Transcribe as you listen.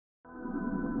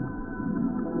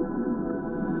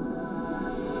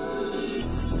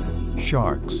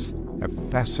Sharks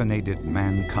have fascinated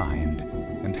mankind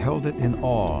and held it in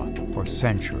awe for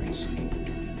centuries.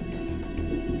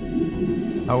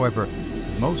 However,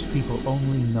 most people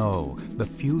only know the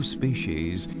few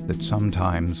species that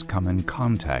sometimes come in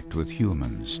contact with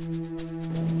humans.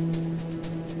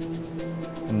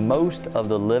 Most of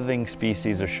the living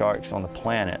species of sharks on the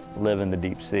planet live in the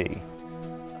deep sea.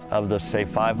 Of the, say,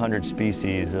 500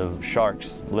 species of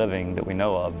sharks living that we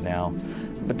know of now,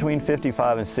 between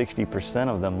 55 and 60%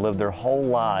 of them live their whole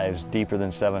lives deeper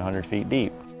than 700 feet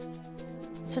deep.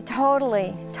 It's a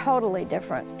totally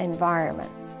different environment.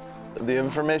 The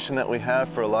information that we have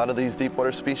for a lot of these deep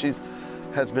water species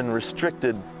has been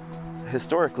restricted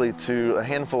historically to a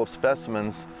handful of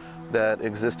specimens that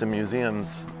exist in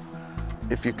museums.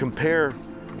 If you compare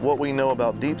what we know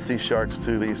about deep sea sharks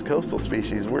to these coastal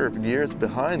species, we're years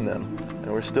behind them,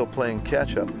 and we're still playing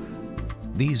catch up.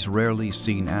 These rarely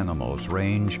seen animals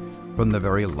range from the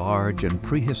very large and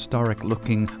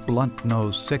prehistoric-looking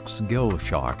blunt-nosed six-gill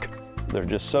shark. They're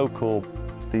just so cool.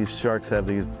 These sharks have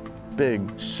these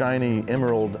big, shiny,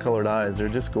 emerald-colored eyes. They're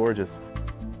just gorgeous.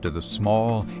 To the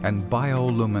small and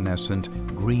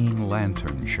bioluminescent green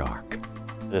lantern shark.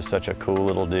 Just such a cool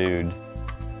little dude.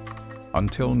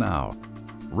 Until now,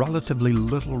 relatively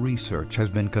little research has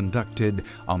been conducted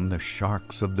on the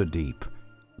sharks of the deep,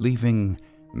 leaving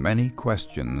many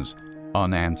questions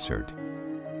unanswered.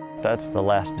 That's the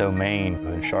last domain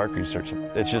in shark research.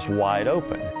 It's just wide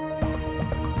open.